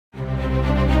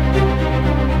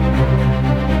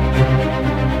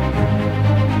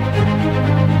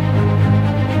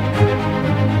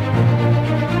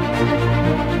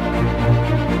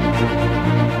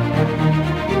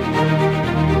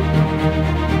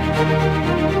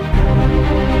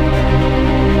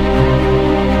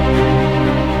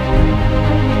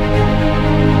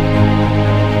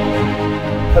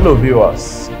Hello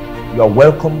viewers, you are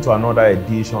welcome to another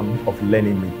edition of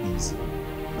Learning Made Easy,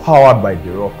 powered by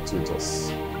The Rock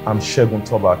Tutors. I'm Shegun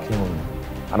Toba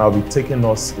Akinwumi, and I'll be taking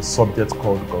us a subject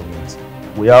called government.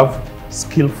 We have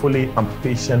skillfully and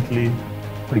patiently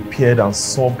prepared and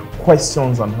solved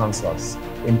questions and answers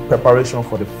in preparation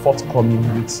for the forthcoming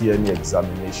UTME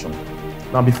examination.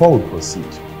 Now before we proceed,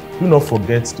 do not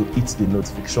forget to hit the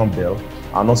notification bell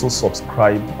and also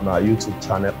subscribe on our YouTube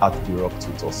channel at The Rock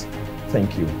Tutors.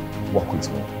 Thank you. Work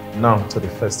with me. Now to the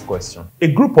first question.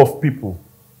 A group of people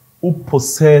who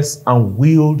possess and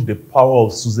wield the power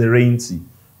of suzerainty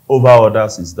over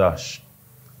others is dash.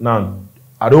 Now,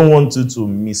 I don't want you to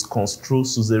misconstrue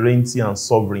suzerainty and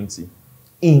sovereignty.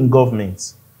 In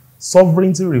government,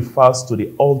 sovereignty refers to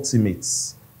the ultimate,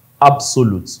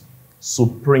 absolute,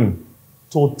 supreme,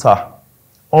 total,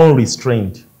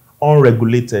 unrestrained,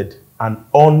 unregulated, and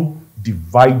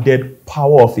undivided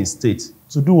power of a state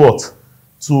to do what?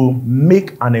 To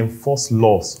make and enforce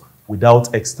laws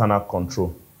without external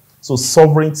control. So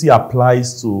sovereignty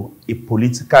applies to a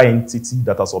political entity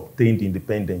that has obtained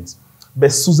independence.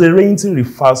 But suzerainty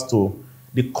refers to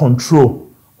the control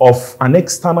of an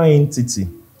external entity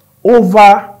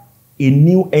over a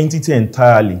new entity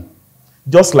entirely.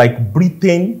 Just like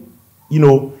Britain,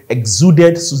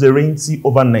 exuded suzerainty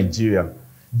over Nigeria.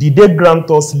 Did they grant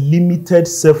us limited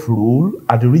self-rule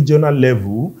at the regional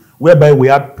level, whereby we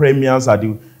had premiers at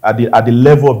the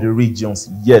level of the regions?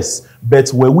 Yes.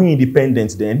 But were we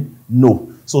independent then?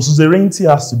 No. So suzerainty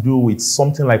has to do with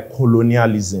something like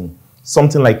colonialism,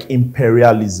 something like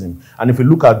imperialism. And if you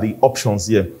look at the options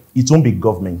here, it won't be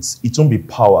governments, it won't be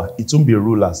power, it won't be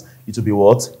rulers, it will be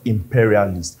what?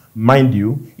 Imperialists. Mind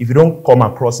you, if you don't come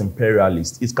across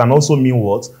imperialists, it can also mean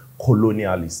what?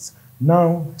 Colonialists.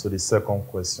 Now to the second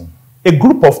question. A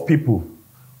group of people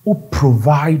who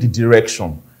provide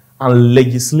direction and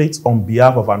legislate on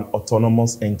behalf of an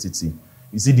autonomous entity.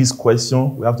 You see this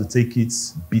question, we have to take it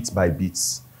bit by bit.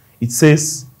 It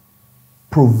says,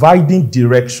 providing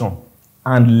direction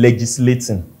and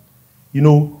legislating.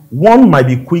 One might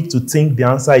be quick to think the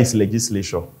answer is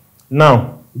legislature.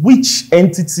 Now, which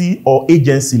entity or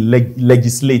agency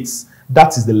legislates?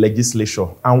 That is the legislature.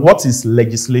 And what is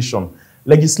legislation?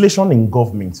 Legislation in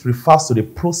government refers to the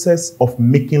process of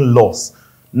making laws.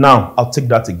 Now, I'll take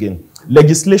that again.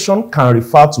 Legislation can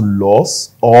refer to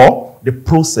laws or the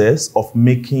process of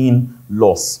making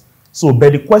laws. So,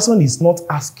 but the question is not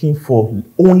asking for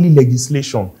only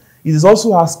legislation. It is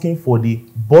also asking for the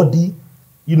body,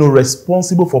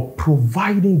 responsible for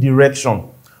providing direction.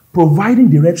 Providing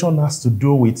direction has to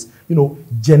do with,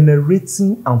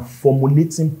 generating and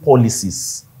formulating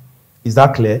policies. Is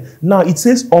that clear? Now, it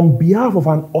says on behalf of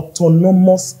an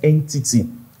autonomous entity.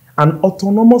 An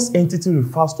autonomous entity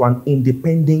refers to an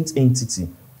independent entity,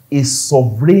 a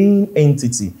sovereign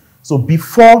entity. So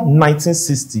before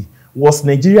 1960, was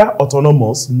Nigeria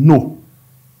autonomous? No,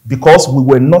 because we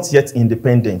were not yet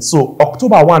independent. So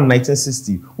October 1,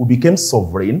 1960, we became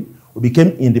sovereign, we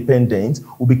became independent,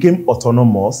 we became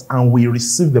autonomous, and we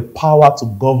received the power to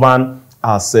govern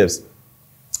ourselves.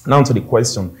 Now to the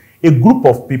question. A group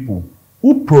of people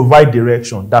who provide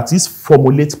direction, that is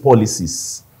formulate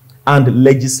policies, and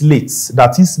legislate,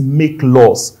 that is make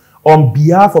laws, on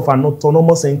behalf of an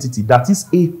autonomous entity, that is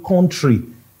a country,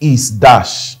 is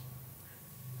dash.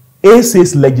 A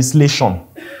says legislation.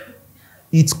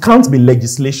 It can't be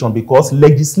legislation because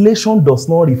legislation does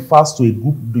not refer to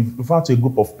a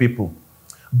group of people.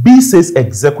 B says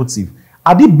executive.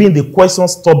 Had it been the question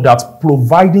stopped at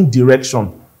providing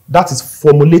direction, that is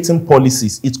formulating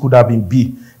policies, it could have been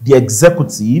B. The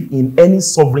executive in any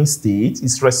sovereign state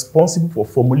is responsible for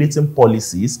formulating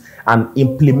policies and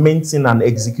implementing and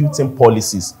executing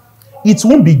policies. It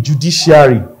won't be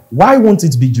judiciary. Why won't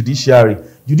it be judiciary?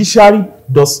 Judiciary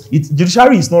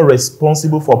is not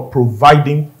responsible for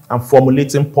providing and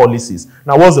formulating policies.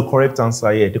 Now, what's the correct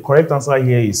answer here? The correct answer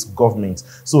here is government.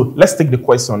 So let's take the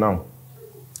question now.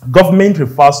 Government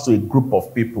refers to a group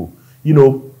of people,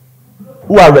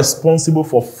 who are responsible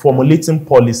for formulating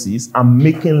policies and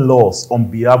making laws on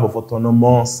behalf of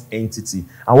autonomous entity.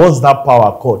 And what's that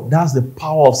power called? That's the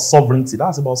power of sovereignty.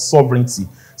 That's about sovereignty.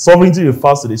 Sovereignty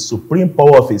refers to the supreme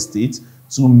power of a state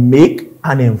to make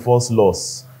and enforce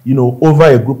laws, over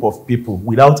a group of people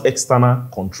without external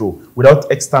control, without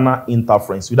external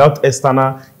interference, without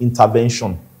external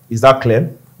intervention. Is that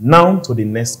clear? Now to the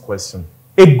next question.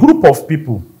 A group of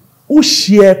people who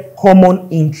share common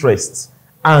interests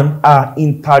and are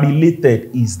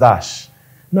interrelated is dash.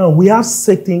 Now, we have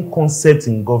certain concepts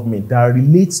in government that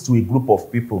relates to a group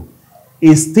of people.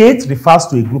 A state refers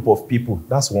to a group of people.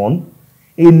 That's one.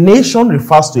 A nation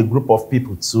refers to a group of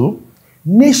people. Two.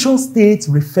 Nation state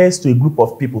refers to a group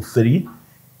of people. 3.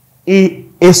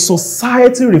 A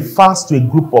society refers to a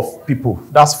group of people.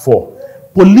 That's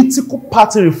 4. Political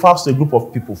party refers to a group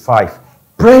of people. 5.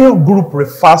 Prayer group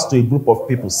refers to a group of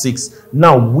people. 6.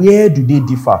 Now, where do they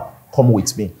differ? Come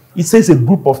with me. It says a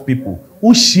group of people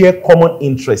who share common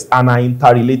interests and are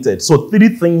interrelated. So 3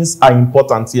 things are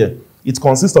important here. It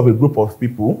consists of a group of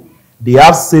people. They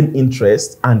have same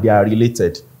interests and they are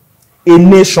related. A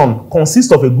nation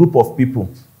consists of a group of people,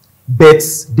 but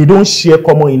they don't share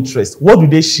common interests. What do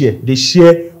they share? They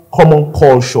share common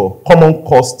culture, common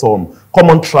custom,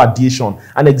 common tradition.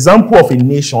 An example of a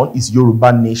nation is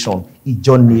Yoruba nation,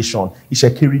 Ijo nation,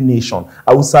 Ishekiri nation,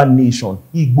 Hausa nation,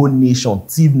 Igbo nation,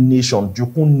 Tiv nation,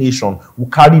 Jukun nation,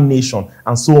 Wukari nation,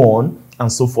 and so on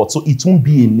and so forth. So it won't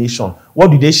be a nation. What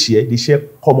do they share? They share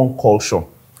common culture.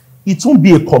 It won't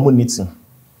be a community.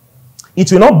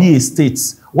 It will not be a state.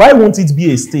 Why won't it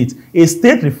be a state? A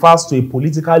state refers to a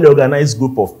politically organized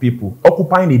group of people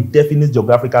occupying a definite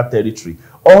geographical territory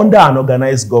under an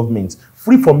organized government,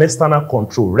 free from external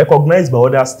control, recognized by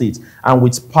other states, and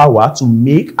with power to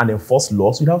make and enforce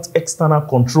laws without external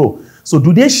control. So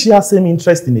do they share same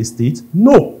interest in a state?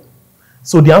 No.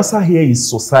 So the answer here is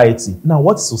society. Now,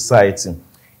 what is society?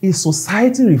 A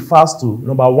society refers to,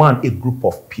 number 1, a group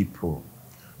of people.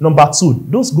 Number 2,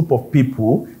 those group of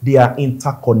people, they are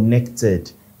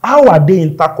interconnected. How are they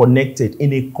interconnected?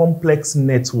 In a complex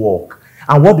network.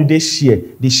 And what do they share?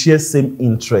 They share same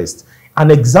interest.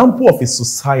 An example of a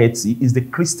society is the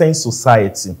Christian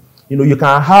society. You know, you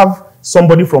can have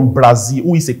somebody from Brazil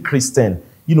who is a Christian,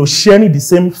 you know, sharing the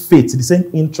same faith, the same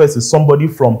interest with somebody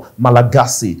from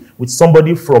Malagasy, with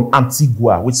somebody from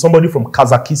Antigua, with somebody from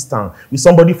Kazakhstan, with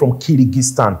somebody from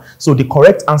Kyrgyzstan. So the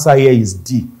correct answer here is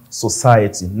D,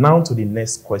 society. Now to the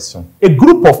next question. A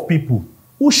group of people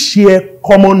who share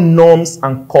common norms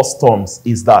and customs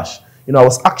is dash. You know, I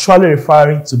was actually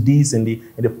referring to this in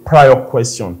the prior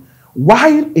question.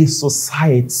 While a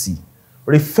society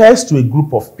refers to a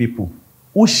group of people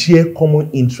who share common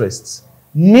interests,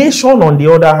 nation, on the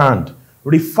other hand,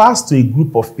 refers to a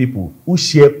group of people who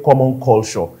share common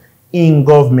culture. In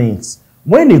governments,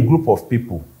 when a group of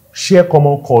people share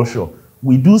common culture,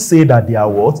 we do say that they are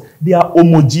what? They are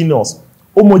homogeneous.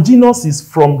 Homogeneous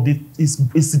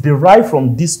is derived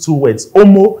from these 2 words,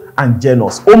 homo and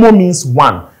genus. Homo means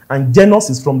one, and genus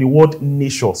is from the word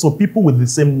nature. So people with the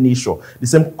same nature, the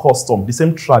same custom, the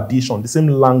same tradition, the same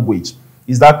language.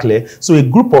 Is that clear? So a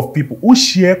group of people who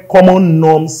share common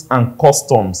norms and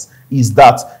customs is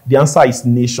that. The answer is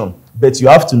nation. But you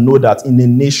have to know that in a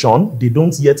nation, they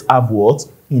don't yet have what?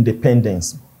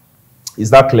 Independence. Is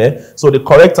that clear? So the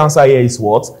correct answer here is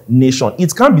what? Nation.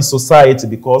 It can be society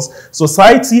because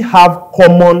society have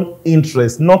common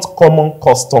interests, not common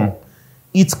custom.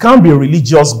 It can be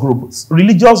religious groups.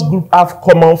 Religious groups have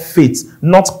common faith,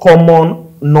 not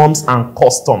common norms and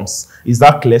customs. Is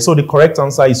that clear? So the correct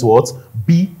answer is what?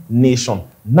 B, nation.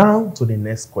 Now to the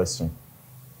next question.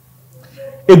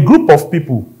 A group of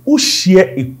people who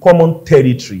share a common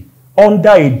territory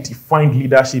under a defined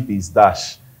leadership is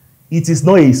dash. It is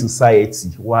not a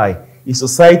society. Why? A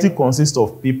society consists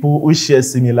of people who share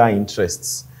similar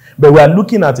interests. But we are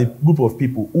looking at a group of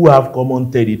people who have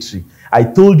common territory. I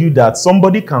told you that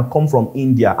somebody can come from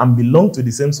India and belong to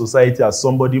the same society as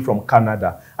somebody from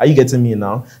Canada. Are you getting me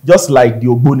now? Just like the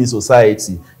Ogboni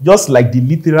society, just like the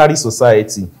literary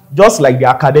society, just like the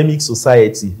academic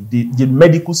society, the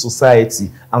medical society,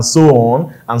 and so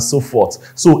on and so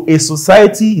forth. So a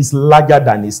society is larger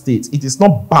than a state. It is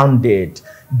not bounded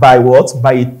by what?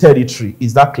 By a territory.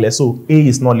 Is that clear? So A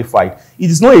is nullified. It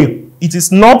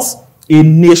is not a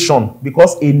nation,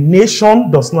 because a nation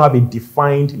does not have a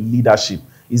defined leadership.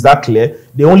 Is that clear?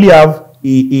 They only have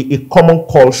a common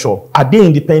culture. Are they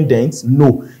independent?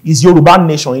 No. Is Yoruba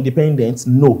nation independent?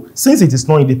 No. Since it is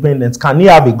not independent, can it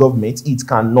have a government? It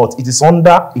cannot. It is under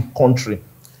a country.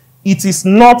 It is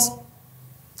not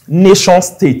nation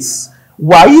states.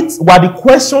 Were the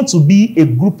question to be a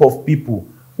group of people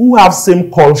who have same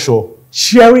culture,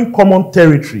 sharing common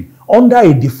territory, under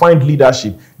a defined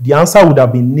leadership, the answer would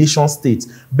have been nation state.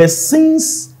 But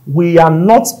since we are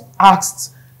not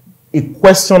asked a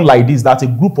question like this, that a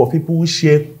group of people who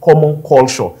share common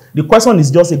culture, the question is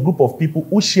just a group of people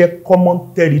who share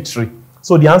common territory.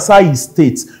 So the answer is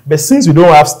state. But since we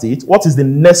don't have state, what is the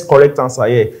next correct answer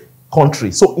here?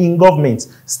 Country. So in government,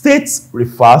 states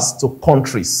refers to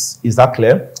countries. Is that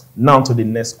clear? Now to the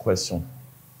next question.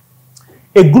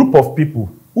 A group of people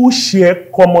who share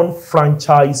common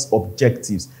franchise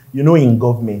objectives. You know, in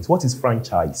government, what is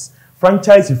franchise?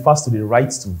 Franchise refers to the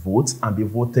right to vote and be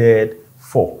voted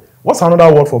for. What's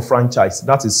another word for franchise?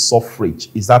 That is suffrage.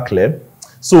 Is that clear?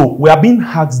 So we are being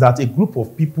asked that a group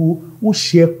of people who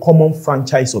share common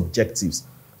franchise objectives,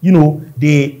 you know,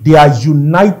 they are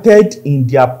united in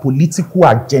their political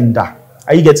agenda.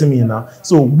 Are you getting me now?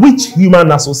 So which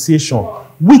human association,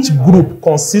 which group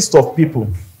consists of people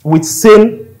with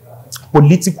same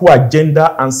political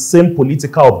agenda and same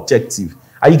political objective?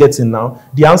 Are you getting now?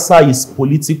 The answer is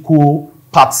political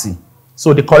party.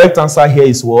 So the correct answer here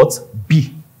is what?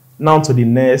 B. Now to the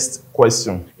next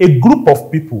question. A group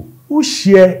of people who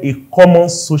share a common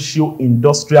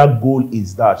socio-industrial goal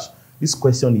is that. This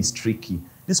question is tricky.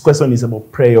 This question is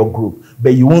about prayer group,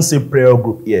 but you won't say prayer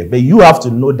group here. But you have to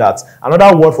know that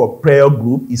another word for prayer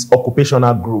group is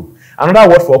occupational group. Another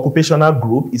word for occupational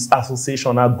group is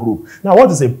associational group. Now,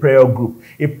 what is a prayer group?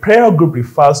 A prayer group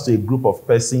refers to a group of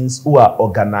persons who are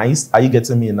organized. Are you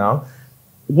getting me now?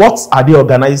 What are they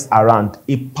organized around?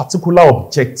 A particular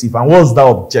objective. And what's that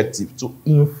objective? To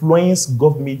influence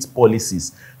government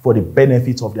policies for the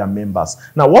benefit of their members.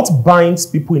 Now, what binds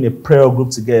people in a prayer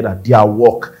group together? Their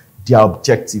work, their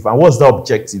objective. And what's the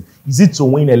objective? Is it to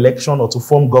win election or to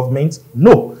form government?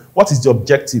 No. What is the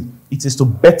objective? It is to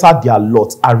better their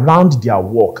lot around their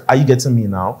work. Are you getting me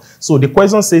now? So the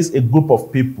question says a group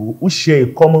of people who share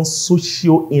a common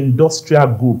socio-industrial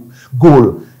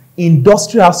goal.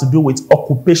 Industrial has to do with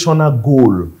occupational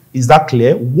goal. Is that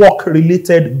clear?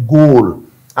 Work-related goal.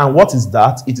 And what is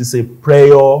that? It is a prayer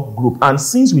group. And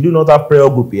since we do not have prayer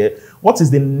group here, what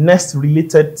is the next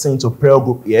related thing to prayer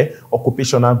group here?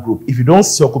 Occupational group. If you don't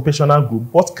see occupational group,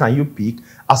 what can you pick?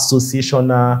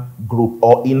 Associational group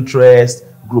or interest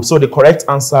group. So the correct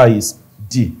answer is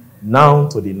D. Now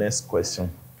to the next question.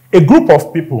 A group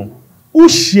of people who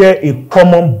share a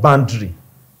common boundary,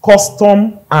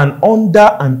 custom, and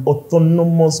under an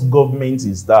autonomous government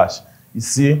is that. You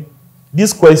see,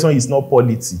 this question is not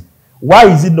polity. Why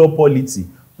is it not polity?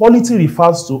 Polity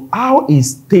refers to how a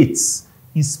state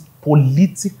is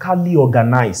politically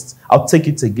organized. I'll take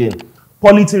it again.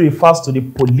 Polity refers to the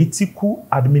political,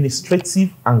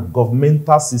 administrative, and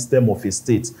governmental system of a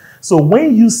state. So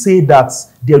when you say that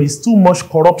there is too much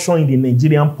corruption in the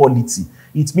Nigerian polity,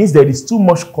 it means there is too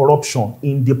much corruption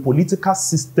in the political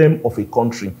system of a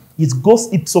country. It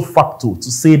goes ipso facto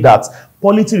to say that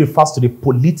polity refers to the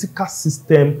political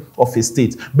system of a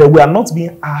state. But we are not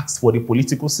being asked for the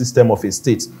political system of a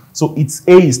state. So its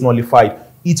A is nullified.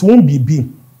 It won't be B.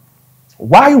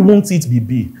 Why won't it be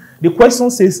B? The question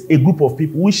says a group of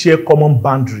people who share common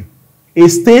boundary. A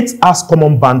state has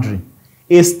common boundary.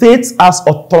 A state has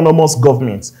autonomous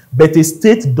government. But a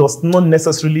state does not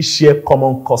necessarily share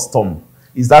common custom.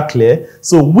 Is that clear?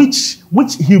 So which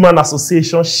human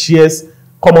association shares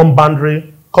common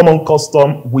boundary, common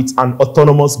custom with an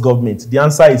autonomous government? The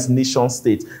answer is nation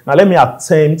state. Now let me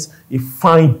attempt a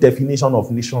fine definition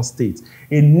of nation state.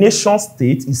 A nation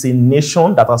state is a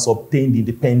nation that has obtained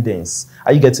independence.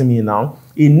 Are you getting me now?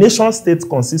 A nation state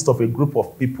consists of a group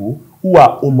of people who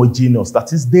are homogeneous.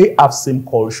 That is, they have same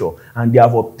culture and they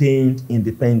have obtained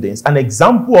independence. An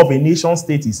example of a nation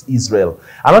state is Israel.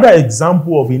 Another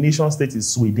example of a nation state is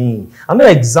Sweden. Another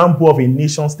example of a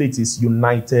nation state is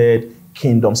United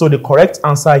Kingdom. So the correct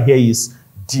answer here is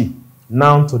D.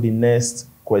 Now to the next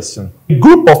question. A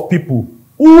group of people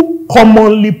who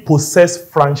commonly possess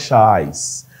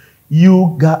franchise.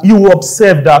 You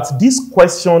observe that this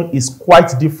question is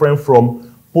quite different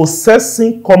from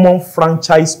possessing common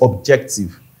franchise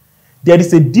objective. There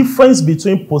is a difference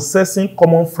between possessing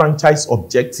common franchise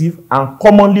objective and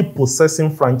commonly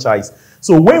possessing franchise.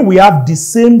 So when we have the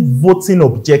same voting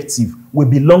objective, we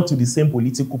belong to the same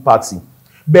political party.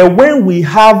 But when we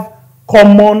have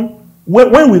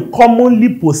when we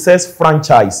commonly possess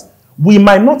franchise, we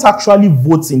might not actually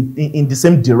vote in the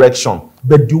same direction.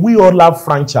 But do we all have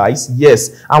franchise?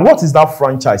 Yes. And what is that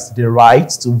franchise? The right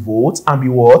to vote and be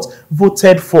what?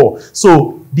 Voted for.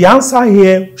 So the answer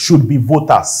here should be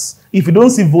voters. If you don't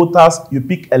see voters, you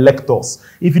pick electors.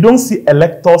 If you don't see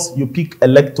electors, you pick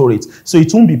electorate. So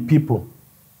it won't be people.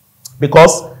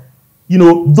 Because, you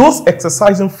know, those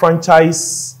exercising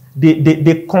franchise,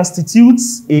 they constitute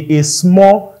a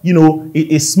small, you know,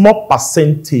 a small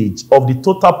percentage of the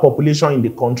total population in the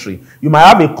country. You might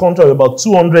have a country of about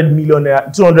 200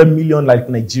 million like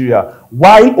Nigeria,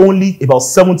 while only about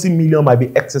 70 million might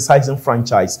be exercising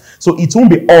franchise. So it won't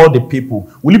be all the people.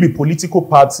 Will it be political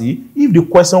party? If the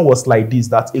question was like this,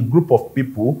 that a group of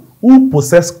people who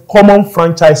possess common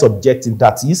franchise objective,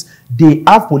 that is, they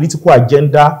have political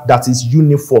agenda that is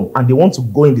uniform and they want to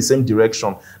go in the same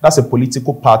direction, that's a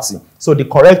political party. So the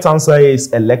correct answer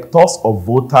is electors or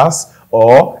voters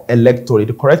or electorate.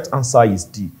 The correct answer is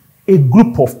D. A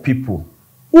group of people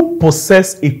who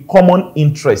possess a common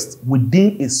interest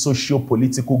within a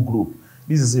socio-political group.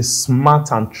 This is a smart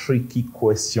and tricky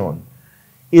question.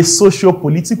 A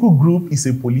socio-political group is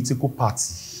a political party.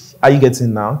 Are you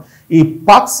getting now? A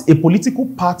political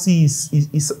party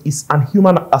is an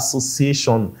human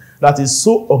association that is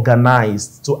so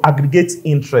organized to aggregate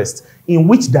interest. In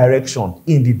which direction?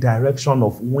 In the direction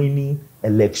of winning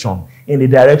election, in the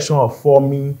direction of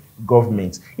forming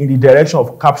government, in the direction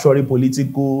of capturing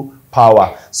political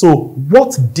power. So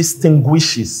what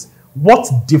distinguishes, what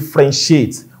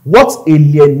differentiates, what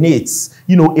alienates,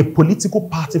 a political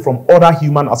party from other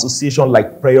human associations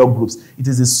like prayer groups? It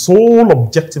is the sole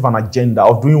objective and agenda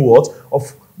of doing what?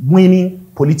 Of winning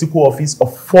political office,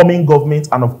 of forming government,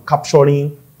 and of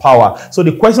capturing power. So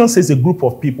the question says a group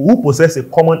of people who possess a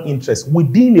common interest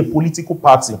within a political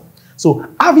party. So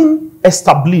having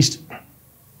established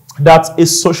that a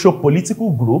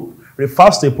socio-political group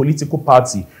refers to a political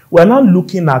party, we're now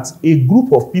looking at a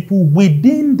group of people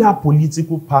within that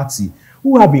political party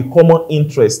who have a common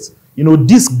interest.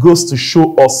 This goes to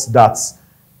show us that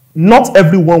not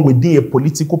everyone within a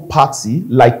political party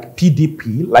like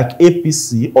PDP, like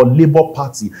APC or Labour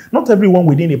Party, not everyone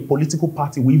within a political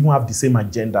party will even have the same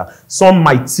agenda. Some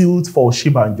might tilt for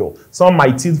Oshibanjo, some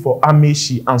might tilt for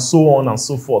Amechi, and so on and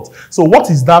so forth. So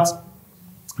what is that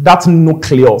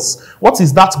nucleus? What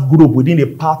is that group within a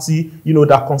party,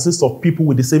 that consists of people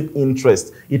with the same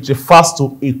interest? It refers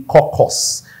to a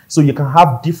caucus. So you can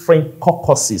have different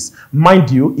caucuses. Mind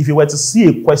you, if you were to see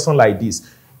a question like this,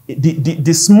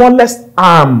 the smallest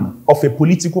arm of a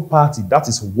political party, that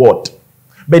is ward.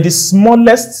 But the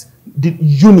smallest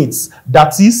units,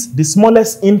 that is the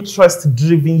smallest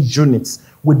interest-driven units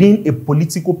within a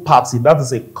political party, that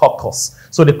is a caucus.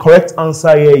 So the correct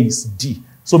answer here is D.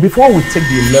 So before we take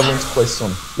the 11th question,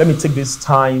 let me take this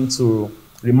time to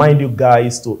remind you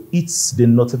guys to hit the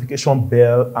notification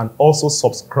bell and also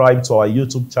subscribe to our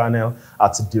YouTube channel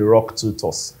at The Rock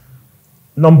Tutors.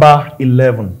 Number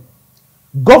 11.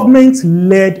 Government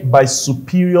led by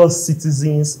superior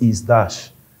citizens is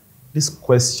dash. This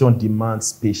question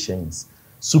demands patience.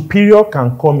 Superior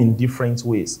can come in different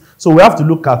ways. So we have to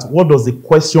look at what does the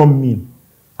question mean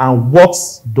and what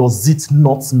does it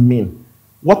not mean.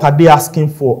 What are they asking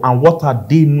for and what are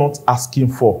they not asking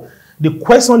for? The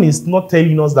question is not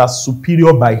telling us that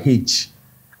superior by age.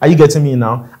 Are you getting me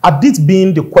now? Had it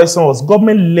been the question was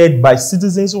government led by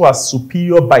citizens who are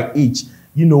superior by age,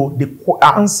 the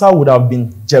answer would have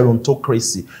been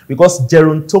gerontocracy, because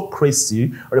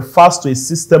gerontocracy refers to a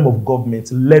system of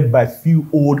government led by few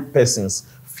old persons,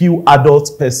 few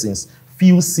adult persons,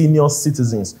 few senior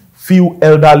citizens, few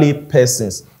elderly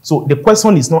persons. So the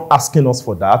question is not asking us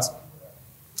for that.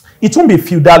 It won't be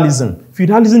feudalism.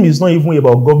 Feudalism is not even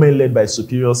about government led by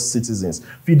superior citizens.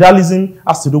 Feudalism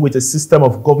has to do with a system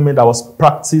of government that was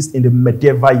practiced in the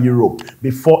medieval Europe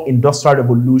before Industrial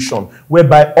Revolution,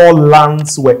 whereby all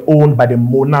lands were owned by the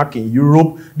monarch in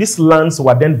Europe. These lands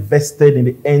were then vested in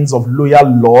the hands of loyal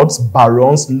lords,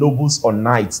 barons, nobles, or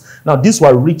knights. Now, these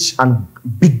were rich and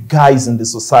big guys in the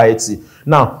society.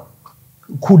 Now,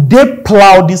 could they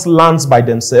plow these lands by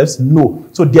themselves? No.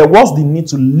 So there was the need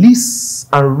to lease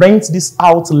and rent this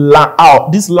land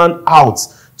out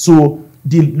to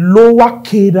the lower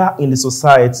cadre in the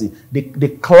society,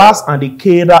 the class and the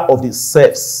cadre of the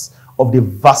serfs, of the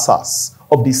vassals,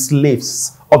 of the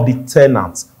slaves, of the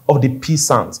tenants, of the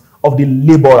peasants, of the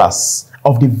laborers,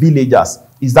 of the villagers.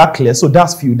 Is that clear? So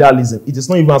that's feudalism. It is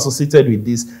not even associated with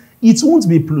this. It won't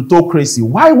be plutocracy.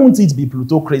 Why won't it be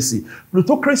plutocracy?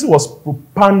 Plutocracy was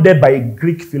propounded by a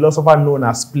Greek philosopher known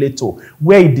as Plato,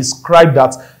 where he described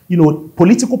that,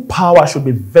 political power should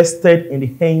be vested in the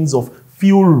hands of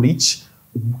few rich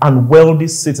and wealthy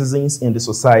citizens in the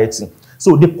society.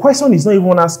 So the question is not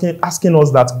even asking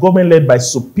us that government led by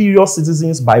superior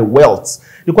citizens by wealth.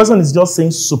 The question is just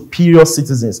saying superior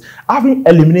citizens. Having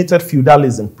eliminated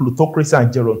feudalism, plutocracy,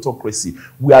 and gerontocracy,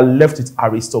 we are left with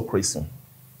aristocracy.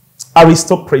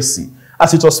 Aristocracy,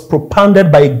 as it was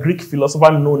propounded by a Greek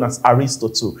philosopher known as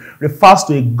Aristotle, refers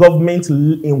to a government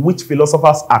in which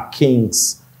philosophers are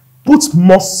kings. Put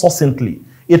more succinctly,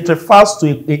 it refers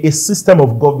to a system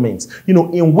of government,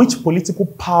 in which political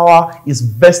power is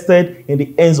vested in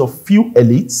the hands of few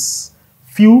elites,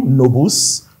 few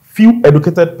nobles, few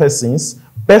educated persons,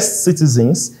 best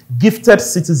citizens, gifted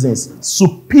citizens,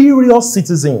 superior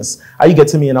citizens. Are you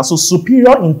getting me now? So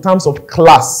superior in terms of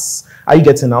class. Are you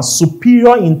getting now?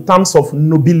 Superior in terms of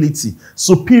nobility,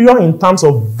 superior in terms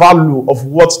of value of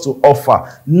what to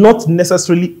offer, not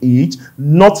necessarily age,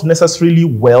 not necessarily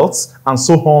wealth, and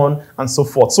so on and so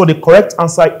forth. So the correct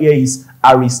answer here is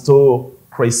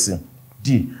aristocracy.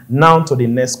 D. Now to the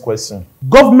next question.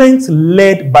 Government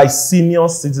led by senior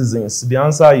citizens. The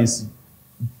answer is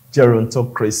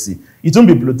gerontocracy. It won't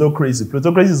be plutocracy.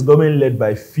 Plutocracy is government led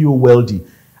by few wealthy.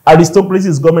 Aristocracy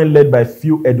is government led by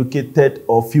few educated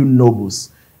or few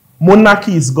nobles.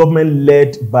 Monarchy is government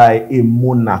led by a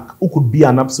monarch, who could be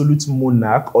an absolute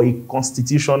monarch or a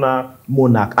constitutional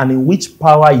monarch, and in which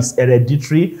power is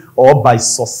hereditary or by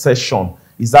succession.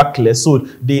 Is that clear? So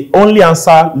the only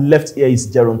answer left here is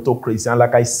gerontocracy. And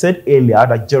like I said earlier,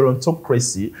 that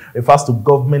gerontocracy refers to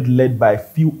government led by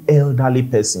few elderly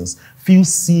persons, few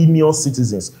senior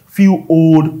citizens, few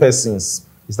old persons.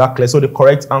 Is that clear? So the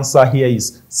correct answer here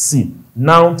is C.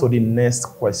 Now to the next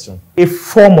question. A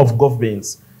form of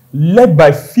government led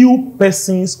by few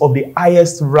persons of the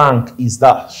highest rank is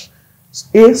that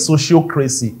A,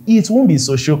 sociocracy. It won't be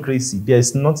sociocracy. There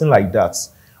is nothing like that.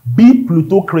 B,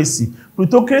 plutocracy.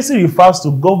 Plutocracy refers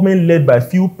to government led by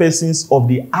few persons of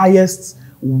the highest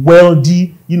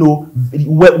wealthy,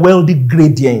 wealthy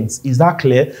gradients. Is that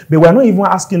clear? But we're not even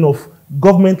asking of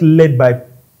government led by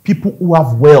people who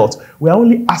have wealth. We're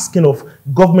only asking of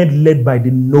government led by the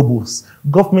nobles,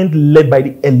 government led by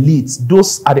the elites.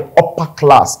 Those are the upper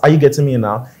class. Are you getting me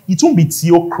now? It won't be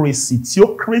theocracy.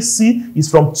 Theocracy is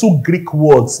from two Greek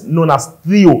words known as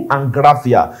theo and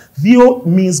gravia. Theo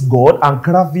means God and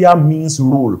gravia means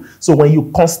rule. So when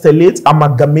you constellate,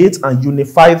 amalgamate, and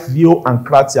unify theo and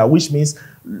kratia, which means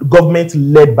government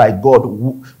led by God.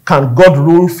 Can God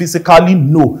rule physically?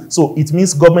 No. So it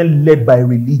means government led by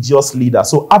religious leaders.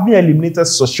 So having eliminated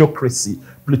sociocracy,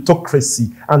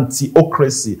 plutocracy, and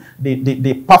theocracy,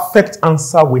 the perfect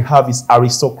answer we have is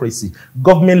aristocracy.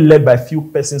 Government led by few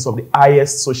persons of the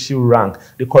highest social rank.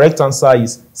 The correct answer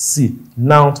is C.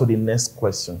 Now to the next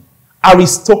question.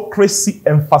 Aristocracy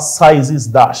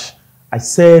emphasizes that. I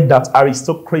said that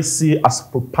aristocracy, as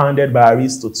propounded by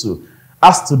Aristotle,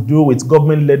 has to do with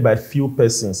government led by few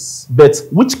persons. But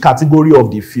which category of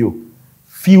the few?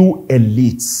 Few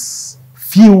elites,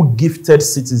 few gifted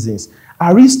citizens.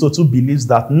 Aristotle believes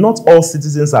that not all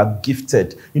citizens are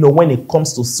gifted, when it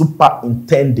comes to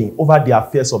superintending over the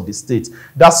affairs of the state.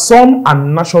 That some are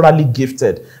naturally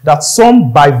gifted, that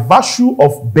some by virtue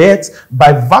of birth,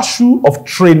 by virtue of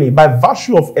training, by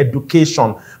virtue of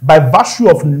education, by virtue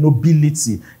of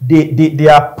nobility, they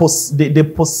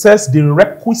possess the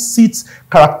requisite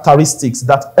characteristics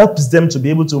that helps them to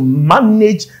be able to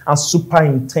manage and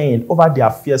superintend over the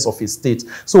affairs of a state.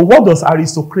 So what does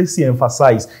aristocracy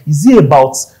emphasize? Is it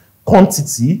about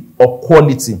quantity or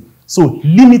quality? So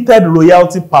limited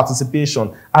royalty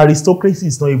participation. Aristocracy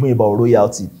is not even about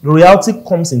royalty. Royalty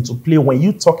comes into play when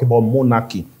you talk about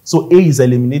monarchy. So A is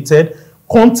eliminated.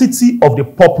 Quantity of the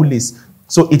populace.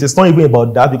 So it is not even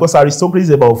about that, because aristocracy is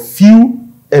about few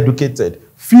educated,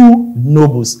 few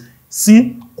nobles.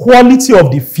 See, quality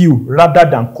of the few rather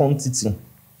than quantity.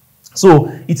 So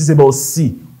it is about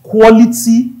C,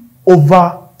 quality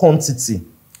over quantity.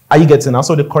 Are you getting that?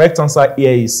 So the correct answer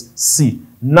here is C.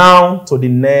 Now to the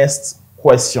next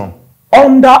question.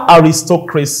 Under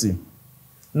aristocracy.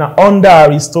 Now under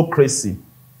aristocracy,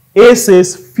 A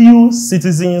says few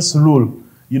citizens rule.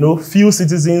 Few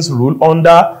citizens rule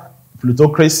under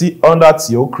plutocracy, under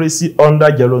theocracy, under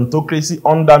gerontocracy,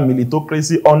 under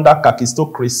militocracy, under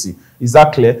kakistocracy. Is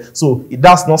that clear? So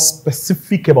that's not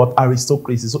specific about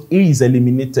aristocracy. So A is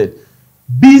eliminated.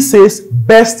 B says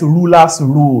best rulers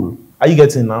rule. Are you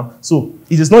getting now? So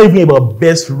it is not even about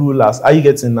best rulers. Are you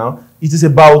getting now? It is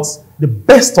about the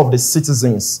best of the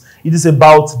citizens. It is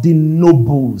about the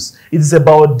nobles. It is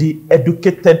about the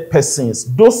educated persons.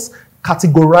 Those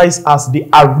categorized as the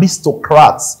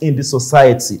aristocrats in the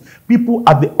society. People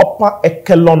at the upper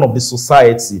echelon of the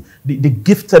society. The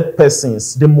gifted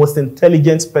persons, the most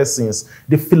intelligent persons,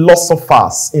 the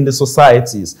philosophers in the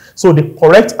societies. So the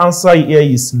correct answer here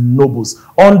is nobles.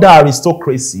 Under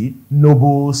aristocracy,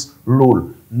 nobles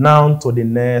rule. Now to the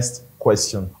next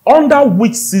question. Under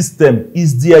which system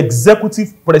is the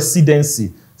executive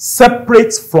presidency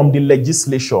separate from the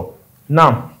legislature?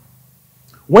 Now,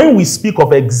 when we speak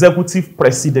of executive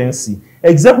presidency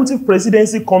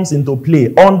comes into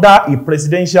play under a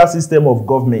presidential system of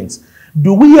government.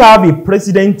 Do we have a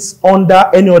president under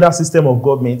any other system of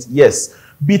government? Yes.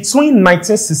 Between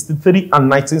 1963 and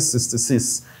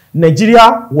 1966,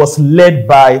 Nigeria was led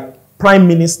by Prime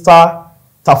Minister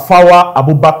Tafawa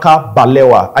Abubakar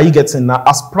Balewa. Are you getting that?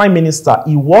 As Prime Minister,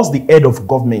 he was the head of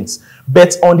government.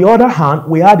 But on the other hand,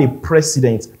 we had a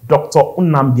president, Dr.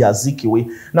 Nnamdi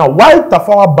Azikiwe. Now, while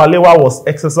Tafawa Balewa was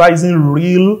exercising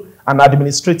real and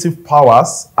administrative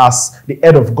powers as the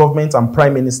head of government and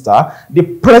prime minister, the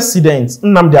president,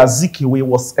 Nnamdi Azikiwe,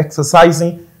 was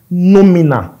exercising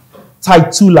nominal,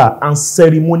 titular, and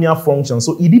ceremonial functions.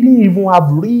 So he didn't even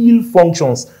have real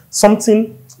functions,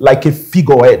 something like a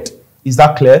figurehead. Is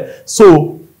that clear?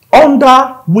 So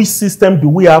Under which system do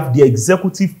we have the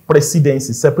executive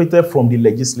presidency separated from the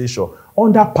legislature?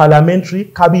 Under parliamentary,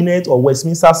 cabinet, or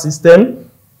Westminster system,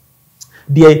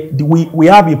 we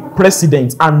have a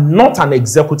president and not an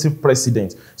executive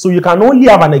president. So you can only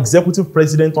have an executive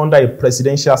president under a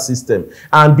presidential system.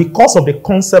 And because of the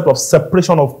concept of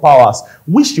separation of powers,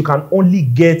 which you can only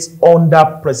get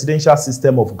under presidential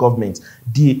system of government,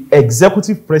 the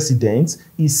executive president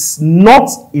is not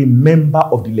a member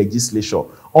of the legislature,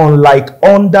 unlike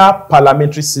under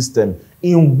parliamentary system,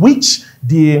 in which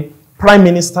the Prime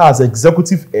Minister as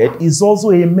executive head is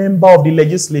also a member of the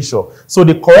legislature. So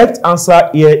the correct answer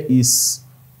here is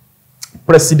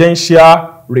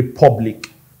presidential republic.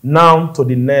 Now to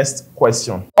the next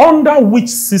question. Under which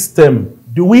system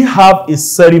do we have a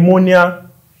ceremonial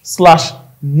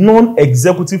 /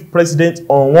 non-executive president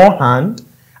on one hand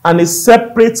and a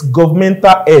separate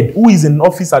governmental head who is in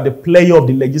office at the pleasure of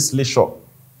the legislature?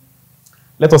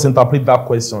 Let us interpret that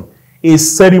question. A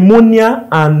ceremonial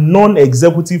and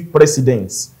non-executive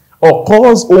president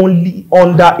occurs only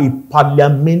under a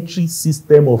parliamentary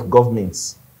system of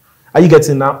governments. Are you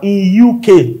getting now? In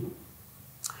UK,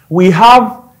 we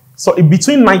have, so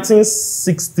between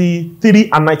 1963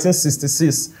 and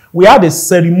 1966, we had a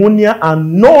ceremonial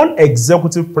and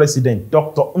non-executive president,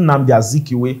 Dr. Nnamdi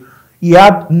Azikiwe. He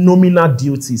had nominal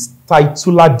duties,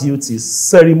 titular duties,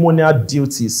 ceremonial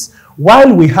duties.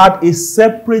 While we had a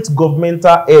separate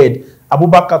governmental head,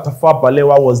 Abubakar Tafawa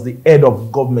Balewa was the head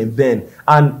of government then,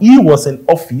 and he was in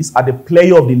office at the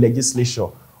pleasure of the legislature.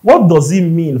 What does it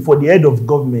mean for the head of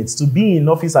government to be in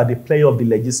office at the pleasure of the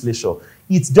legislature?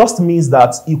 It just means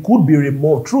that he could be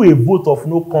removed through a vote of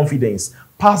no confidence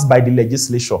passed by the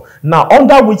legislature. Now,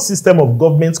 under which system of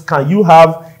government can you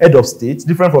have head of state,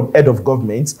 different from head of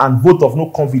government, and vote of no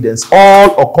confidence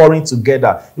all occurring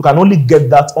together? You can only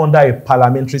get that under a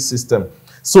parliamentary system.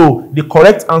 So the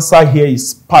correct answer here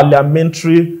is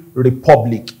parliamentary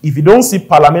republic. If you don't see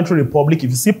parliamentary republic,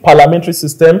 if you see parliamentary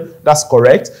system, that's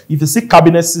correct. If you see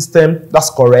cabinet system,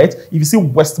 that's correct. If you see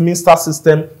Westminster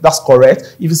system, that's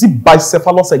correct. If you see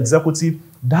bicephalous executive,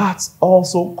 that's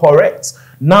also correct.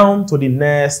 Now to the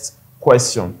next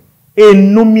question. A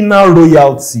nominal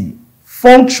royalty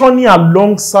functioning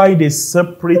alongside a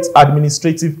separate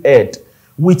administrative head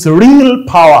with real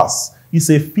powers is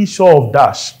a feature of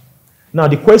dash. Now,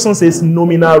 the question says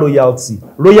nominal royalty.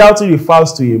 Royalty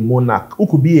refers to a monarch who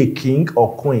could be a king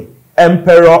or queen,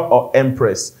 emperor or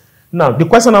empress. Now, the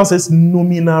question now says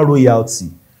nominal royalty.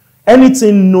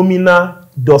 Anything nominal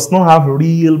does not have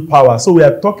real power. So we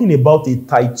are talking about a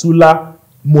titular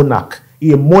monarch.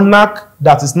 A monarch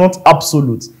that is not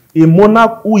absolute. A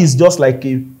monarch who is just like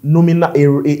a nominal,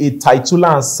 a titular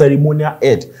and ceremonial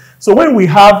head. So when we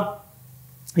have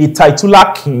a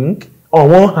titular king on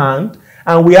one hand,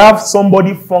 and we have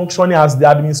somebody functioning as the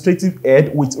administrative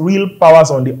head with real powers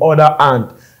on the other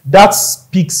hand, that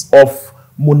speaks of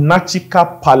monarchical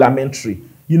parliamentary.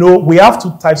 You know, we have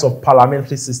two types of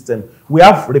parliamentary system. We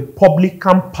have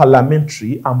republican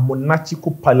parliamentary and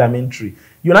monarchical parliamentary.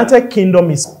 United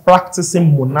Kingdom is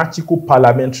practicing monarchical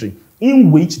parliamentary, in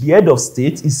which the head of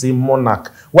state is a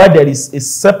monarch, while there is a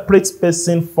separate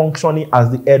person functioning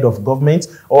as the head of government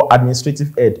or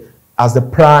administrative head, as the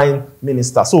prime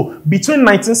minister. So between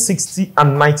 1960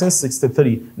 and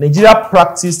 1963, Nigeria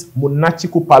practiced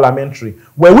monarchical parliamentary.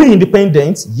 Were we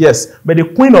independent? Yes. But the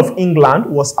Queen of England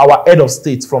was our head of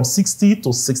state from 60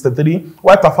 to 63,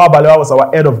 while Tafawa Balewa was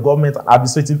our head of government and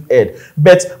administrative head.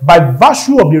 But by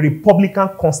virtue of the Republican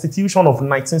Constitution of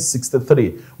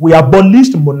 1963, we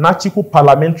abolished monarchical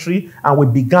parliamentary and we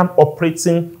began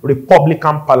operating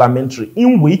Republican parliamentary,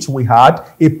 in which we had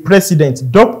a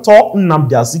president, Dr.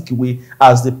 Nnamdi Azikiwe,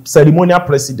 as the ceremonial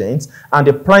president, and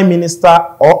the prime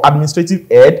minister or administrative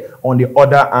head on the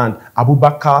other hand,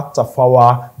 Abubakar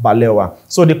Tafawa Balewa.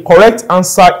 So the correct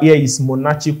answer here is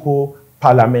monarchical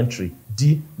parliamentary.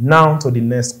 D. Now to the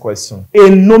next question. A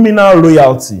nominal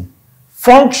royalty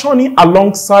functioning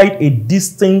alongside a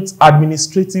distinct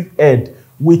administrative head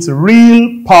with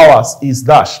real powers is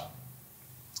dash.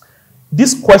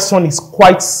 This question is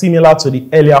quite similar to the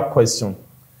earlier question.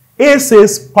 A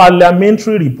says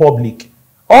parliamentary republic.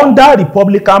 Under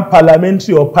republican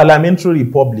parliamentary or parliamentary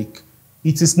republic,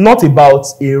 it is not about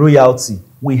a royalty.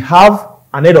 We have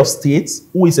an head of state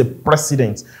who is a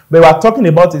president. But we are talking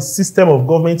about a system of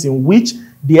government in which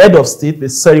the head of state, the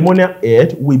ceremonial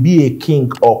head, will be a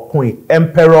king or queen,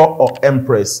 emperor or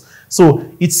empress. So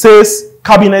it says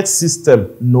cabinet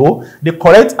system. No. The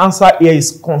correct answer here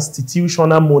is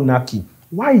constitutional monarchy.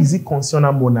 Why is it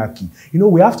constitutional monarchy? You know,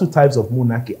 we have two types of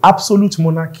monarchy, absolute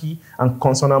monarchy and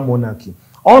constitutional monarchy.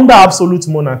 Under absolute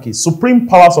monarchy, supreme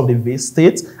powers of the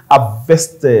state are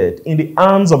vested in the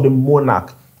hands of the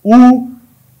monarch, who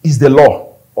is the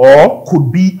law or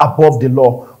could be above the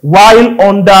law. While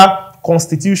under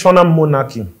constitutional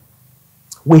monarchy,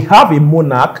 we have a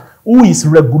monarch who is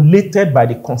regulated by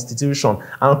the constitution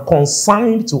and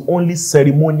consigned to only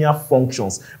ceremonial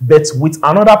functions, but with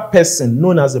another person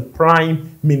known as a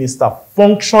prime minister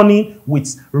functioning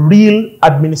with real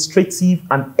administrative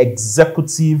and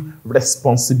executive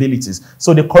responsibilities.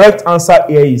 So the correct answer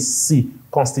here is C,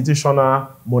 constitutional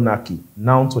monarchy.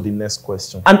 Now to the next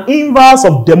question. An inverse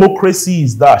of democracy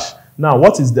is dash. Now,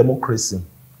 what is democracy?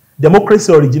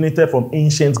 Democracy originated from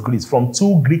ancient Greece, from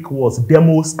two Greek words,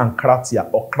 demos and kratia,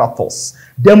 or kratos.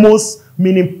 Demos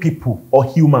meaning people or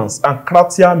humans, and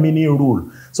kratia meaning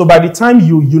rule. So by the time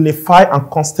you unify and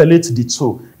constellate the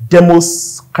two,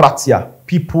 demos, kratia,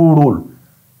 people rule.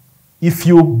 If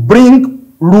you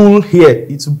bring rule here,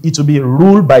 it will be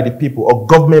ruled by the people or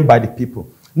government by the people.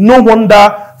 No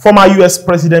wonder former US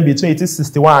president between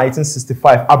 1861 and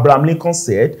 1865, Abraham Lincoln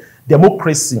said,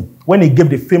 democracy, when he gave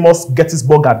the famous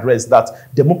Gettysburg Address, that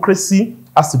democracy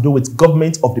has to do with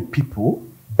government of the people,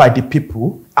 by the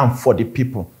people, and for the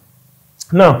people.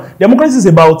 Now, democracy is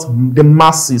about the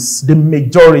masses, the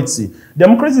majority.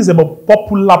 Democracy is about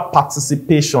popular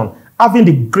participation, having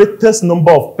the greatest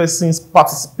number of persons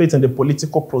participate in the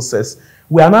political process.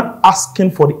 We are not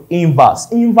asking for the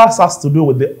inverse. Inverse has to do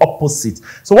with the opposite.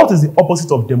 So what is the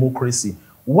opposite of democracy?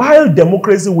 While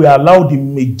democracy will allow the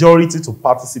majority to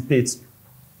participate,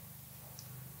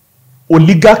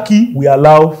 oligarchy will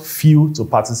allow few to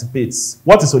participate.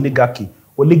 What is oligarchy?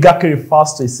 Oligarchy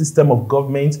refers to a system of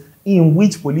government in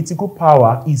which political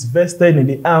power is vested in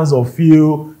the hands of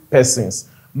few persons.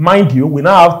 Mind you, we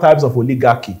now have types of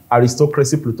oligarchy,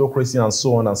 aristocracy, plutocracy, and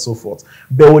so on and so forth.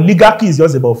 But oligarchy is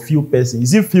just about few persons.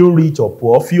 Is it few rich or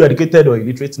poor, few educated or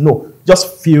illiterate? No,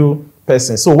 just few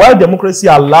persons. So while democracy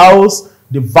allows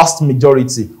the vast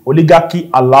majority, oligarchy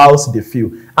allows the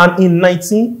few. And in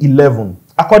 1911,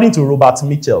 according to Robert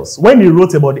Michels, when he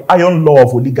wrote about the iron law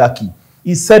of oligarchy,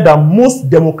 he said that most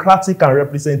democratic and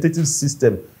representative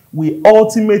system will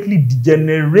ultimately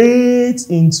degenerate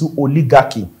into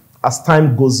oligarchy as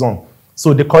time goes on.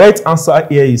 So the correct answer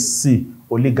here is C,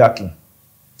 oligarchy.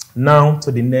 Now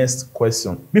to the next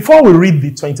question. Before we read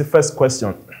the 21st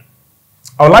question,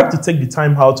 I would like to take the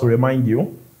time out to remind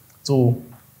you to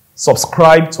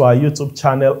subscribe to our YouTube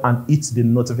channel and hit the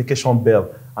notification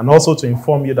bell, and also to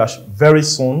inform you that very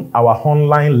soon our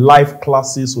online live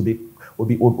classes will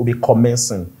be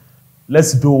commencing.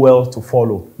 Let's do well to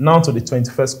follow. Now to the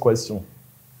 21st question.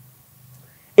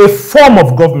 A form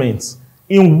of government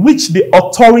in which the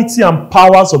authority and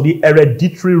powers of the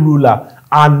hereditary ruler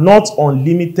are not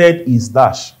unlimited is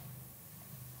dash.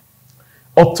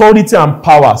 Authority and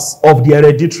powers of the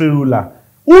hereditary ruler.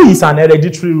 Who is an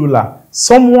hereditary ruler?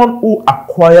 Someone who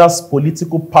acquires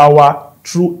political power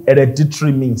through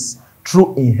hereditary means,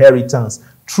 through inheritance,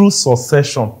 through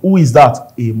succession. Who is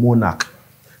that? A monarch.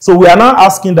 So we are now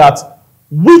asking that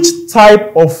which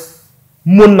type of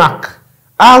monarch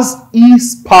has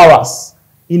his powers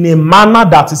in a manner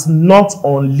that is not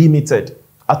unlimited?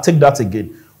 I'll take that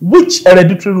again. Which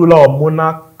hereditary ruler or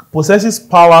monarch possesses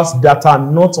powers that are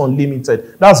not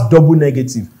unlimited? That's double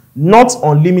negative. Not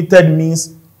unlimited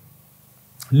means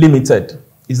limited.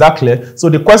 Is that clear? So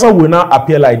the question will now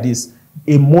appear like this.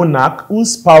 A monarch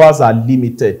whose powers are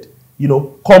limited,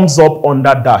 comes up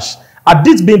under dash. At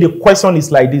this being, the question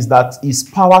is like this, that his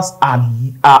powers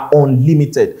are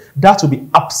unlimited. That will be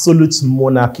absolute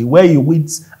monarchy, where he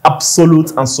wields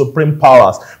absolute and supreme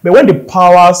powers. But when the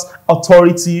powers,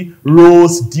 authority,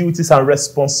 roles, duties, and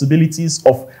responsibilities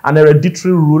of an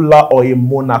hereditary ruler or a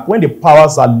monarch, when the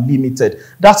powers are limited,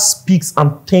 that speaks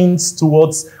and tends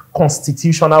towards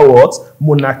constitutional what?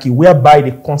 Monarchy, whereby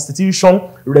the constitution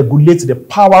regulates the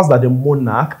powers that the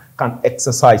monarch can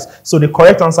exercise. So the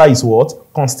correct answer is what?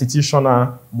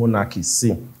 Constitutional monarchy,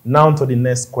 C. Now to the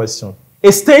next question.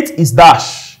 A state is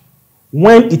dash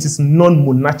when it is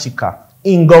non-monarchical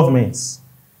in governments.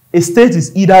 A state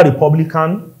is either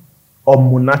republican or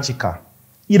monarchical,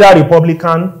 either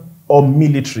republican or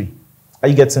military. Are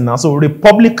you getting now? So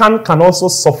republican can also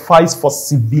suffice for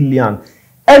civilian.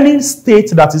 Any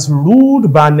state that is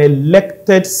ruled by an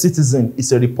elected citizen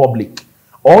is a republic,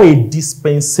 or a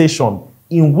dispensation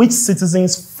in which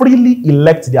citizens freely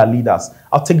elect their leaders.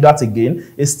 I'll take that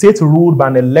again. A state ruled by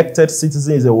an elected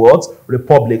citizen is a what?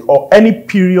 Republic, or any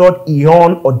period,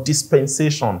 eon, or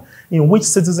dispensation in which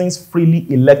citizens freely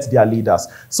elect their leaders.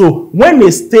 So when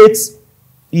a state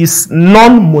is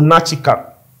non-monarchical,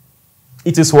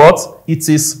 it is what? It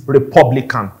is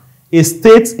republican. A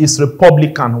state is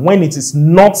republican when it is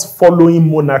not following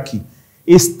monarchy.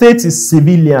 A state is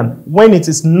civilian when it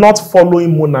is not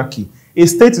following monarchy. A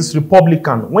state is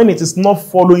republican when it is not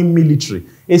following military.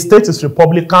 A state is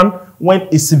republican when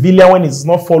a civilian when it is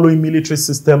not following military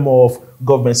system of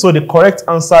government. So the correct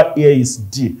answer here is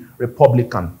D,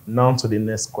 republican. Now to the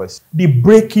next question. The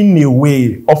breaking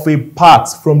away of a part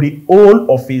from the whole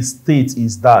of a state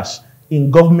is dash.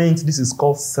 In government, this is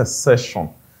called secession.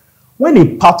 When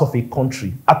a part of a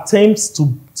country attempts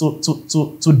to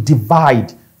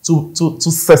divide, to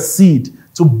secede,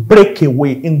 to break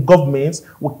away in government,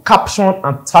 we caption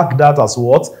and tag that as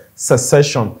what?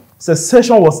 Secession.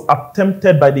 Secession was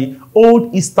attempted by the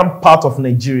old eastern part of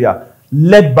Nigeria,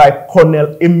 led by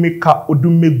Colonel Emeka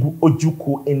Odumegwu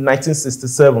Ojukwu in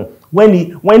 1967,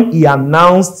 when he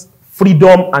announced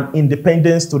freedom and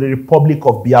independence to the Republic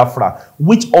of Biafra,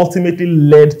 which ultimately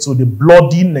led to the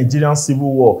bloody Nigerian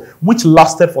Civil War, which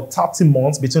lasted for 30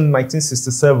 months between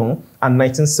 1967 and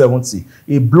 1970.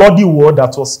 A bloody war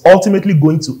that was ultimately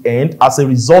going to end as a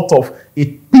result of a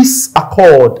peace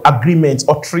accord, agreement,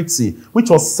 or treaty,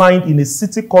 which was signed in a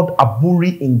city called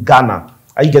Aburi in Ghana.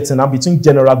 Are you getting that? Between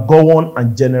General Gowon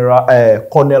and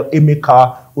Colonel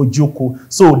Emeka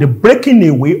Ojukwu. So the breaking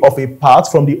away of a part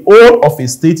from the whole of a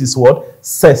state is what?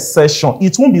 Secession.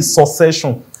 It won't be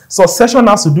succession. Succession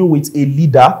has to do with a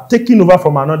leader taking over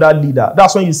from another leader.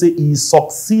 That's when you say he is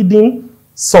succeeding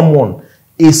someone,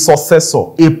 a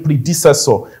successor, a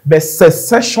predecessor. But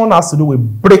secession has to do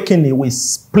with breaking away,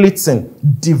 splitting,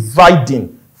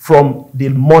 dividing from the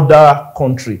mother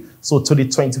country. So to the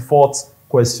 24th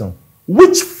question.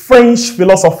 Which French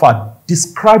philosopher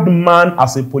described man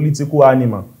as a political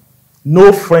animal?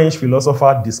 No French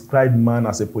philosopher described man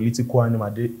as a political animal.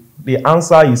 The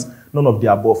answer is none of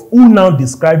the above. Who now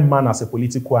described man as a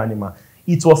political animal?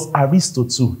 It was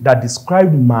Aristotle that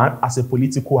described man as a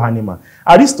political animal.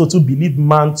 Aristotle believed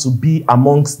man to be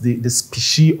amongst the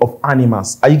species of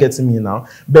animals. Are you getting me now?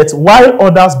 But while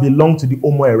others belonged to the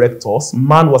Homo erectus,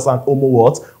 man was an Homo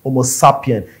what? Homo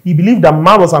sapien. He believed that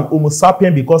man was an Homo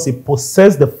sapien because he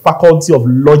possessed the faculty of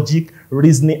logic,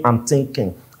 reasoning, and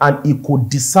thinking. And he could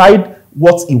decide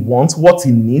what he wants, what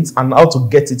he needs, and how to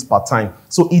get it per time.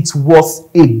 So it was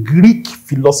a Greek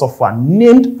philosopher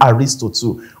named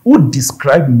Aristotle who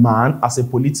described man as a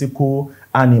political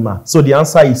animal. So the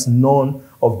answer is none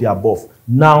of the above.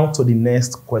 Now to the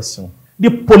next question. The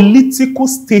political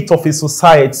state of a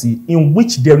society in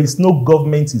which there is no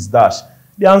government is dash.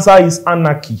 The answer is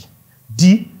anarchy.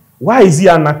 D. Why is it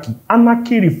anarchy?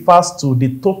 Anarchy refers to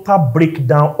the total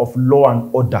breakdown of law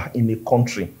and order in a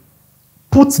country.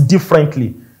 Put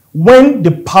differently, when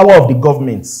the power of the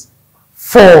government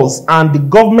falls and the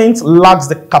government lacks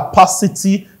the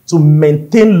capacity to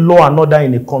maintain law and order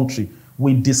in a country,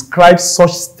 we describe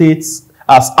such states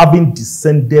as having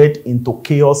descended into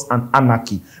chaos and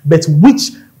anarchy. But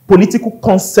which political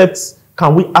concepts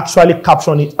can we actually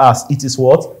caption it as? It is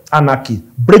what? Anarchy,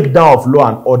 breakdown of law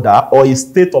and order, or a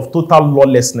state of total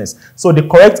lawlessness. So the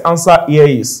correct answer here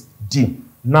is D.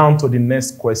 Now to the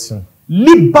next question.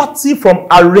 Liberty from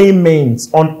arraignment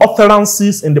on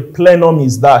utterances in the plenum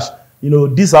is dash.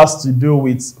 This has to do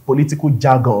with political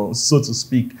jargon, so to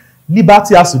speak.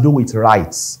 Liberty has to do with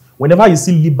rights. Whenever you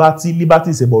see liberty,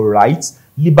 liberty is about rights.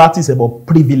 Liberty is about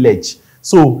privilege.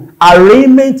 So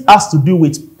arraignment has to do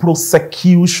with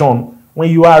prosecution. When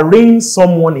you arraign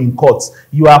someone in court,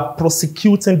 you are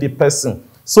prosecuting the person.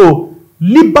 So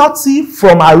liberty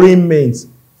from arraignment,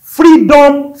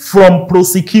 freedom from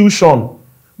prosecution.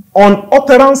 On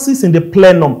utterances in the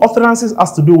plenum, utterances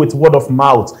has to do with word of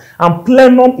mouth. And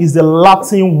plenum is the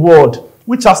Latin word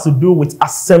which has to do with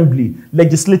assembly,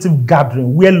 legislative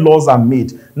gathering, where laws are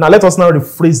made. Now let us now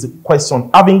rephrase the question,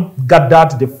 having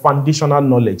gathered the foundational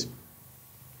knowledge.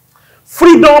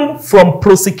 Freedom from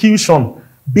prosecution,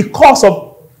 because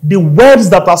of the words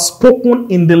that are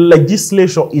spoken in the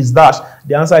legislature is that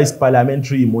the answer is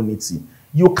parliamentary immunity.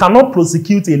 You cannot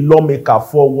prosecute a lawmaker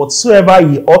for whatsoever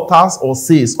he utters or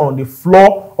says on the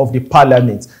floor of the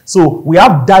parliament. So we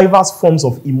have diverse forms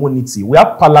of immunity. We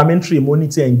have parliamentary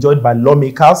immunity enjoyed by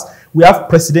lawmakers. We have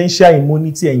presidential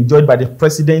immunity enjoyed by the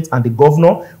president and the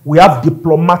governor. We have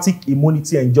diplomatic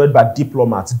immunity enjoyed by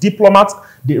diplomats. Diplomats,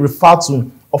 they refer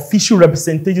to official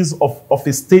representatives of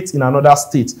a state in another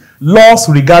state. Laws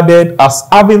regarded as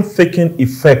having taken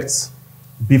effect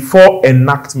before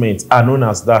enactment are known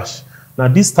as dash. Now,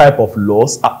 this type of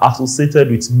laws are associated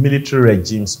with military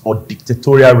regimes or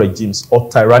dictatorial regimes or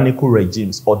tyrannical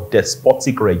regimes or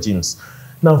despotic regimes.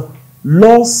 Now,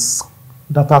 laws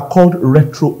that are called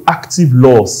retroactive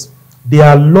laws, they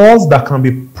are laws that can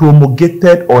be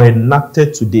promulgated or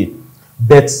enacted today,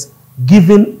 but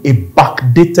giving a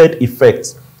backdated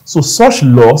effect. So such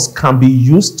laws can be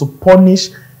used to punish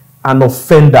an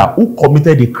offender who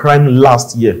committed a crime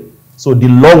last year. So the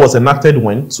law was enacted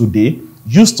when? Today,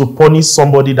 used to punish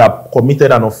somebody that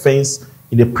committed an offense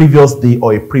in a previous day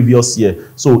or a previous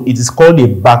year. So it is called a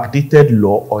backdated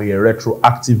law or a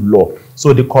retroactive law.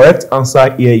 So the correct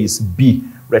answer here is B,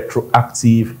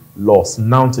 retroactive laws.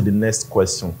 Now to the next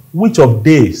question. Which of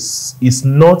these is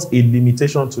not a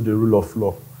limitation to the rule of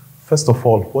law? First of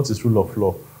all, what is rule of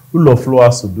law? Rule of law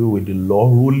has to do with the law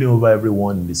ruling over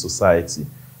everyone in the society,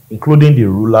 including the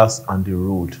rulers and the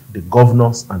ruled, the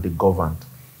governors and the governed.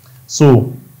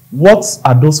 So what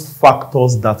are those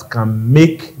factors that can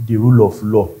make the rule of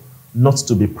law not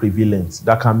to be prevalent,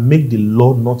 that can make the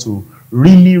law not to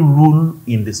really rule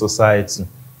in the society?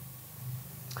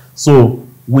 So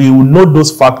we will know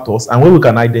those factors, and when we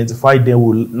can identify them,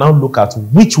 we'll now look at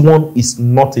which one is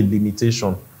not a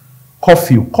limitation.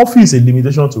 Curfew. Curfew is a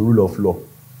limitation to rule of law.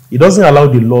 It doesn't allow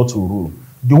the law to rule.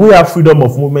 Do we have freedom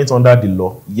of movement under the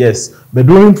law? Yes. But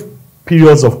during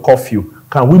periods of curfew,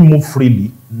 can we move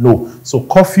freely? No. So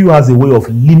curfew has a way of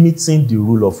limiting the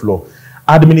rule of law.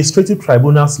 Administrative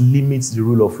tribunals limit the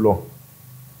rule of law.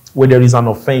 When there is an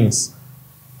offense,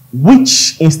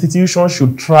 which institution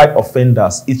should try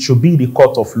offenders? It should be the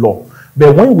court of law.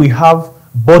 But when we have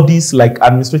bodies like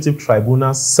administrative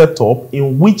tribunals set up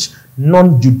in which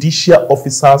non-judicial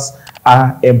officers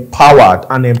are empowered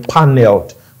and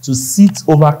empaneled to sit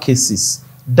over cases,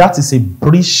 that is a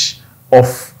breach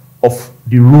of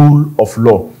the rule of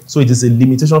law. So it is a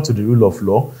limitation to the rule of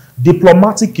law.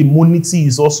 Diplomatic immunity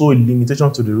is also a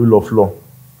limitation to the rule of law.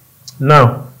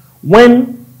 Now,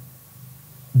 when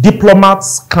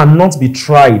diplomats cannot be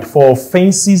tried for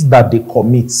offenses that they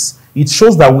commit, it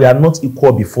shows that we are not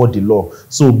equal before the law.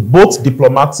 So both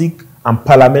diplomatic and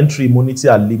parliamentary immunity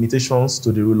are limitations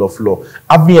to the rule of law.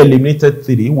 Having eliminated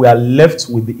three, we are left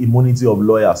with the immunity of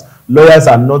lawyers. Lawyers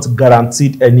are not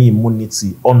guaranteed any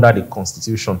immunity under the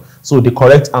Constitution. So the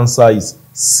correct answer is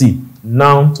C.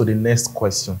 Now to the next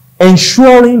question.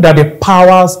 Ensuring that the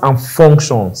powers and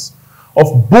functions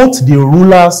of both the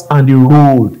rulers and the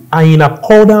ruled are in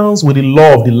accordance with the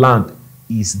law of the land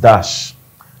is dash.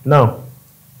 Now,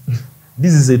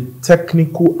 this is a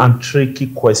technical and tricky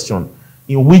question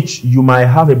in which you might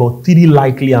have about 3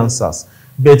 likely answers.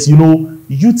 But you know,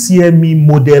 UTME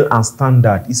model and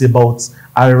standard is about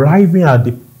arriving at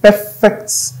the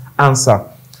perfect answer.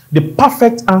 The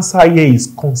perfect answer here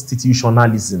is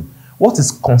constitutionalism. What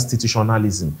is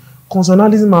constitutionalism?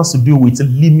 Constitutionalism has to do with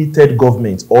limited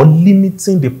government or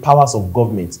limiting the powers of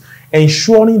government,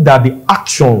 ensuring that the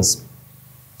actions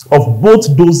of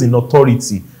both those in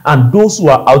authority and those who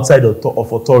are outside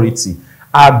of authority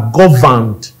are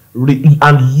governed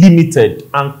and limited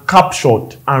and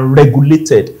captured and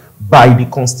regulated by the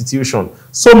Constitution,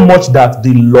 so much that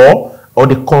the law or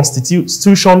the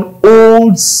Constitution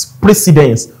holds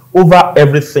precedence over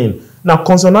everything. Now,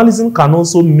 constitutionalism can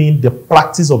also mean the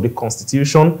practice of the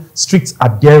Constitution, strict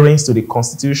adherence to the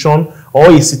Constitution,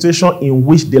 or a situation in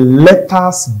which the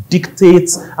letters,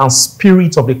 dictates, and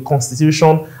spirit of the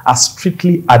Constitution are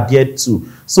strictly adhered to.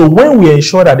 So when we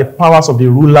ensure that the powers of the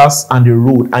rulers and the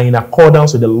ruled are in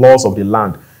accordance with the laws of the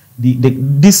land,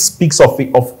 this speaks of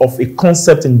a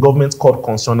concept in government called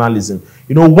constitutionalism.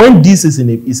 You know, when this is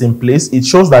in place, it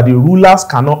shows that the rulers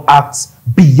cannot act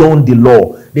beyond the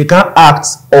law. They can't act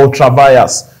ultra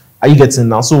vires. Are you getting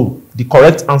now? So the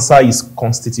correct answer is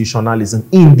constitutionalism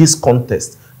in this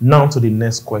context. Now to the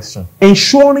next question.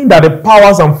 Ensuring that the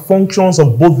powers and functions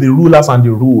of both the rulers and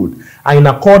the ruled are in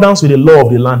accordance with the law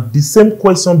of the land. The same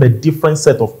question but different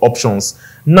set of options.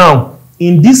 Now,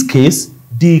 in this case,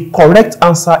 the correct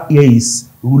answer here is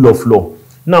rule of law.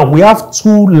 Now, we have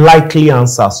 2 likely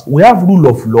answers. We have rule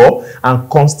of law and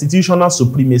constitutional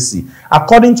supremacy.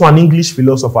 According to an English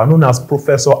philosopher known as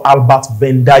Professor Albert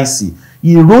Van Dicey,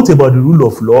 he wrote about the rule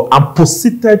of law and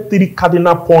posited 3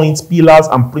 cardinal points, pillars,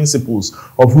 and principles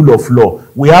of rule of law.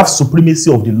 We have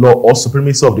supremacy of the law or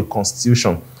supremacy of the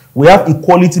Constitution. We have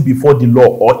equality before the law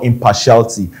or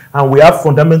impartiality. And we have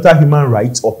fundamental human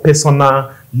rights or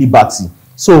personal liberty.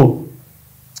 So,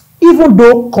 even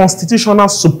though constitutional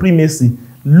supremacy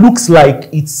looks like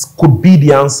it could be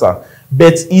the answer,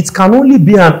 but it can only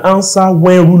be an answer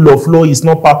when rule of law is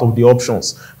not part of the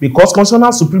options, because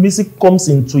constitutional supremacy comes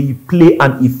into play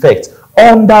and effect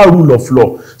under rule of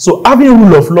law. So having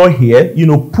rule of law here, you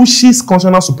know, pushes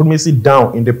constitutional supremacy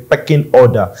down in the pecking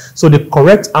order. So the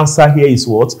correct answer here is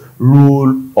what?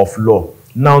 Rule of law.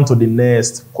 Now to the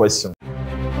next question.